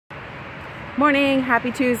Morning,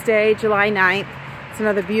 happy Tuesday, July 9th. It's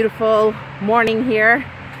another beautiful morning here.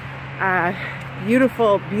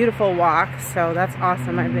 Beautiful, beautiful walk, so that's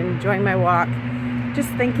awesome. I've been enjoying my walk, just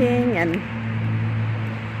thinking and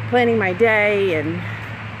planning my day and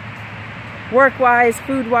work-wise,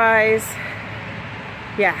 food-wise.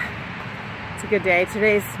 Yeah, it's a good day.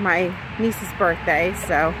 Today's my niece's birthday,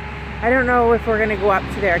 so I don't know if we're gonna go up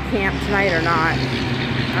to their camp tonight or not.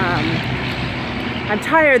 I'm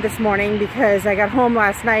tired this morning because I got home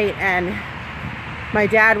last night and my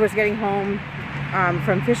dad was getting home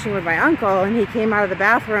from fishing with my uncle, and he came out of the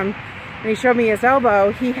bathroom and he showed me his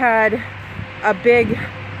elbow. He had a big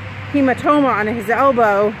hematoma on his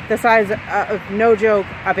elbow the size of, no joke,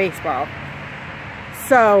 a baseball.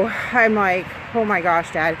 So I'm like, oh my gosh,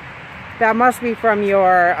 Dad, that must be from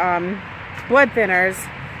your blood thinners,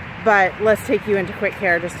 but let's take you into quick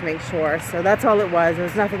care just to make sure. So that's all it was. There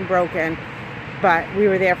was nothing broken, but we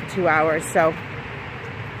were there for 2 hours. So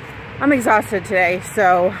I'm exhausted today,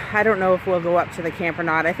 so I don't know if we'll go up to the camp or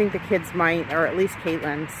not. I think the kids might, or at least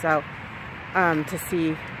Caitlin, so to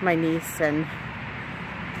see my niece and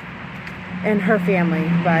her family.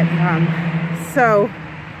 But so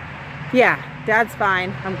yeah, Dad's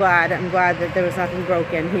fine. I'm glad that there was nothing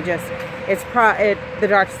broken. He just, the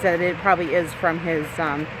doctor said it probably is from his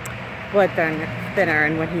blood thinner,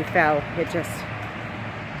 and when he fell, it just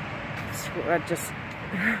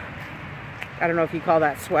I don't know if you call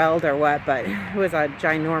that swelled or what, but it was a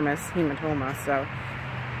ginormous hematoma. So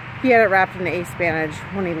he had it wrapped in the ace bandage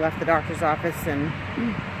when he left the doctor's office and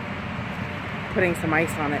putting some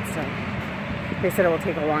ice on it. So they said it will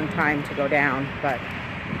take a long time to go down, but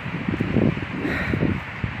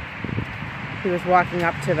he was walking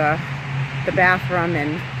up to the bathroom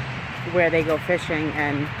and where they go fishing,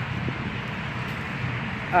 and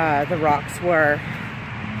the rocks were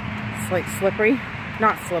like slippery.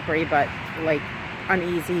 Not slippery, but like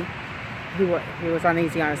uneasy. He was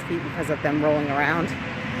uneasy on his feet because of them rolling around,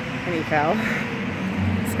 and he fell.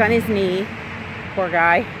 He's got his knee, poor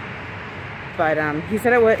guy. But he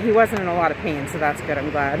said he wasn't in a lot of pain, so that's good. I'm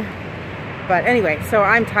glad. But anyway, so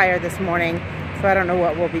I'm tired this morning, so I don't know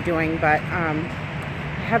what we'll be doing, but I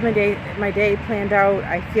have my day planned out.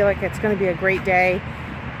 I feel like it's going to be a great day.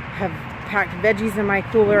 Have packed veggies in my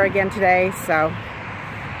cooler again today, so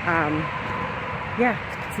yeah,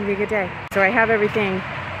 it's gonna be a good day. So I have everything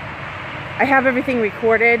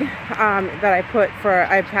recorded that I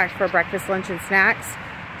packed for breakfast, lunch, and snacks.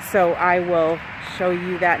 So I will show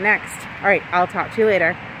you that next. All right, I'll talk to you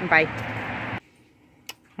later, and bye.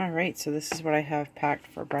 All right, so this is what I have packed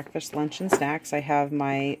for breakfast, lunch, and snacks. I have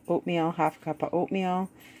my oatmeal, half a cup of oatmeal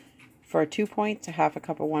for 2 points, a half a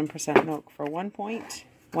cup of 1% milk for 1 point,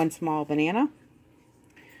 1 small banana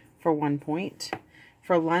for 1 point.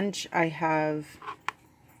 For lunch, I have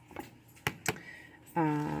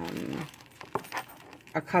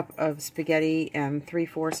a cup of spaghetti and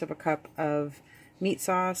 3/4 of a cup of meat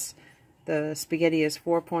sauce. The spaghetti is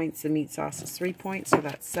 4 points, the meat sauce is 3 points, so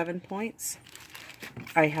that's 7 points.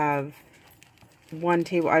 I have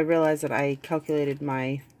I realized that I calculated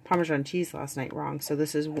my Parmesan cheese last night wrong, so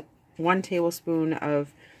this is 1 tablespoon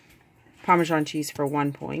of Parmesan cheese for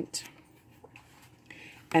 1 point.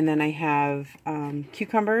 And then I have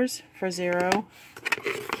cucumbers for 0,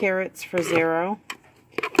 carrots for 0,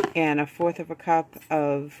 and 1/4 of a cup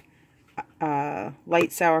of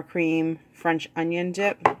light sour cream French onion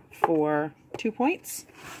dip for 2 points.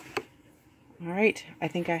 All right, I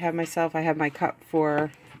think I have my cup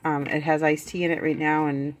for, it has iced tea in it right now,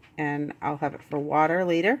 and I'll have it for water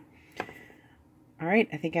later. All right,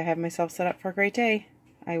 I think I have myself set up for a great day.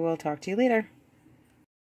 I will talk to you later.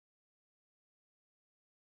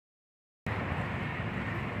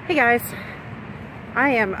 Hey guys, I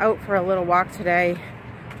am out for a little walk today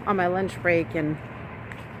on my lunch break, and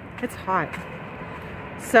it's hot.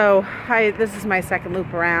 So this is my second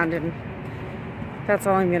loop around, and that's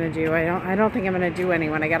all I'm gonna do. I don't think I'm gonna do any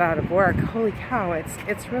when I get out of work. Holy cow,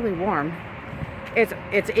 it's really warm. It's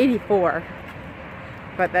 84,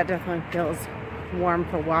 but that definitely feels warm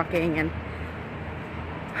for walking, and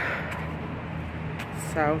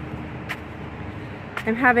so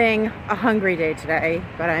I'm having a hungry day today,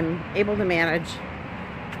 but I'm able to manage.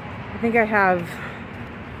 I think I have,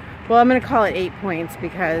 well, I'm going to call it 8 points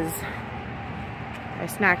because I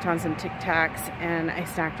snacked on some Tic Tacs and I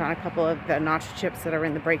snacked on a couple of the nacho chips that are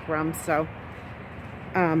in the break room. So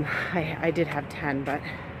I did have 10, but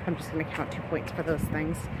I'm just going to count 2 points for those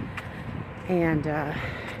things. And yeah,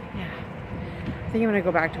 I think I'm going to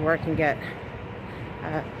go back to work and get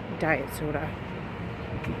a diet soda.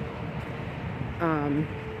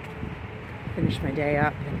 Finish my day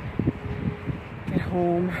up and get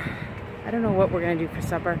home, I don't know what we're going to do for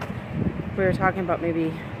supper. We were talking about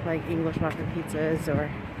maybe like English muffin pizzas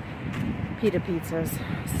or pita pizzas.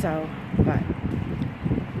 So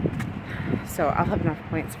I'll have enough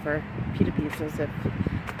points for pita pizzas if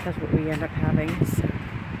that's what we end up having. So,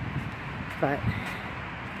 but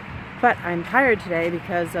I'm tired today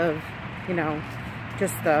because of, you know,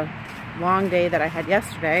 just the long day that I had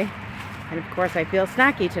yesterday. And of course I feel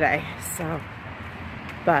snacky today. So,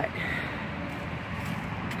 but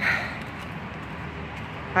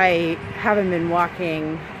I haven't been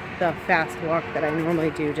walking the fast walk that I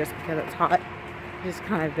normally do just because it's hot. Just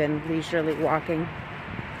kind of been leisurely walking.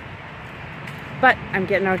 But I'm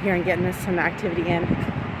getting out here and getting some activity in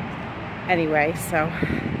anyway, so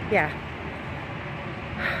yeah.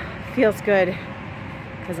 Feels good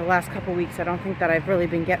because the last couple weeks I don't think that I've really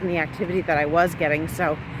been getting the activity that I was getting,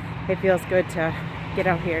 so it feels good to get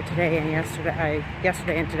out here today and yesterday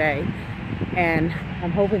and today. And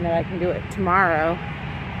I'm hoping that I can do it tomorrow.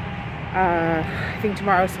 I think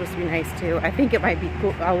tomorrow's supposed to be nice too. I think it might be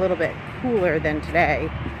a little bit cooler than today.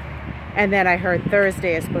 And then I heard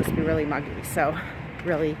Thursday is supposed to be really muggy, so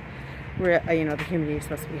really, you know, the humidity is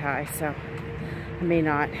supposed to be high, so I may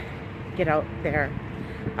not get out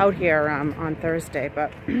here on Thursday,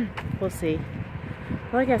 but we'll see.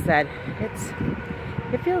 Like I said,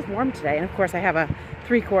 it feels warm today, and of course I have a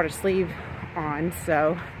 3/4 sleeve on,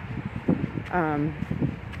 so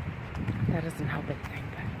that doesn't help anything.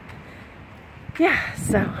 But yeah,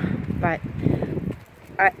 so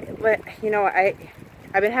you know,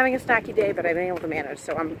 I've been having a snacky day, but I've been able to manage,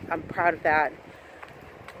 so I'm proud of that.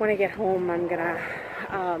 When I get home, I'm gonna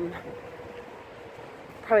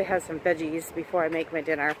probably have some veggies before I make my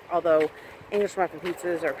dinner, although English muffin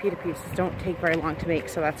pizzas or pita pizzas don't take very long to make,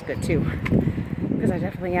 so that's good too, because I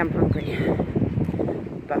definitely am hungry.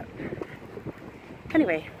 But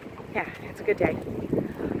anyway, yeah, it's a good day.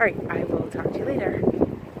 Alright, I will talk to you later.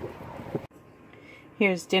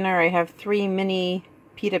 Here's dinner. I have 3 mini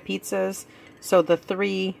pita pizzas. So the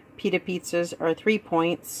 3 pita pizzas are 3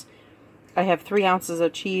 points. I have 3 ounces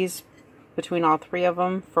of cheese between all 3 of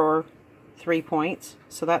them for 3 points.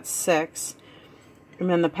 So that's 6.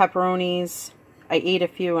 And then the pepperonis, I ate a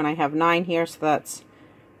few and I have 9 here, so that's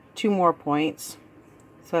 2 more points.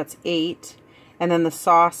 So that's 8. And then the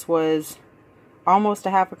sauce was almost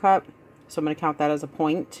a half a cup, so I'm going to count that as a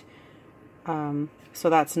point. So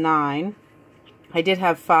that's 9. I did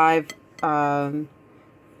have 5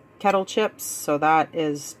 kettle chips, so that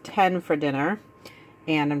is 10 for dinner,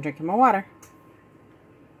 and I'm drinking my water.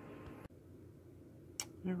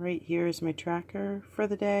 Alright, here's my tracker for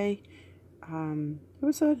the day. It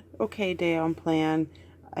was an okay day on plan.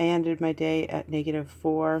 I ended my day at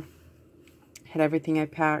 -4. Had everything I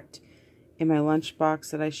packed in my lunch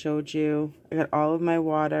box that I showed you. I got all of my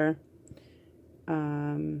water.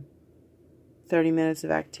 30 minutes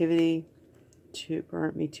of activity to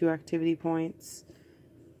earn me 2 activity points.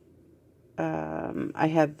 I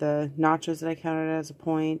had the nachos that I counted as a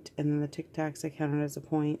point, and then the Tic Tacs I counted as a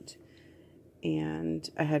point. And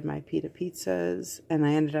I had my pita pizzas, and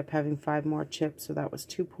I ended up having 5 more chips, so that was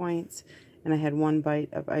 2 points. And I had 1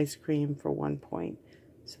 bite of ice cream for 1 point,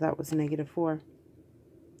 so that was -4.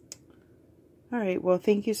 Alright, well,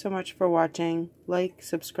 thank you so much for watching. Like,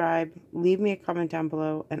 subscribe, leave me a comment down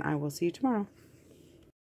below, and I will see you tomorrow.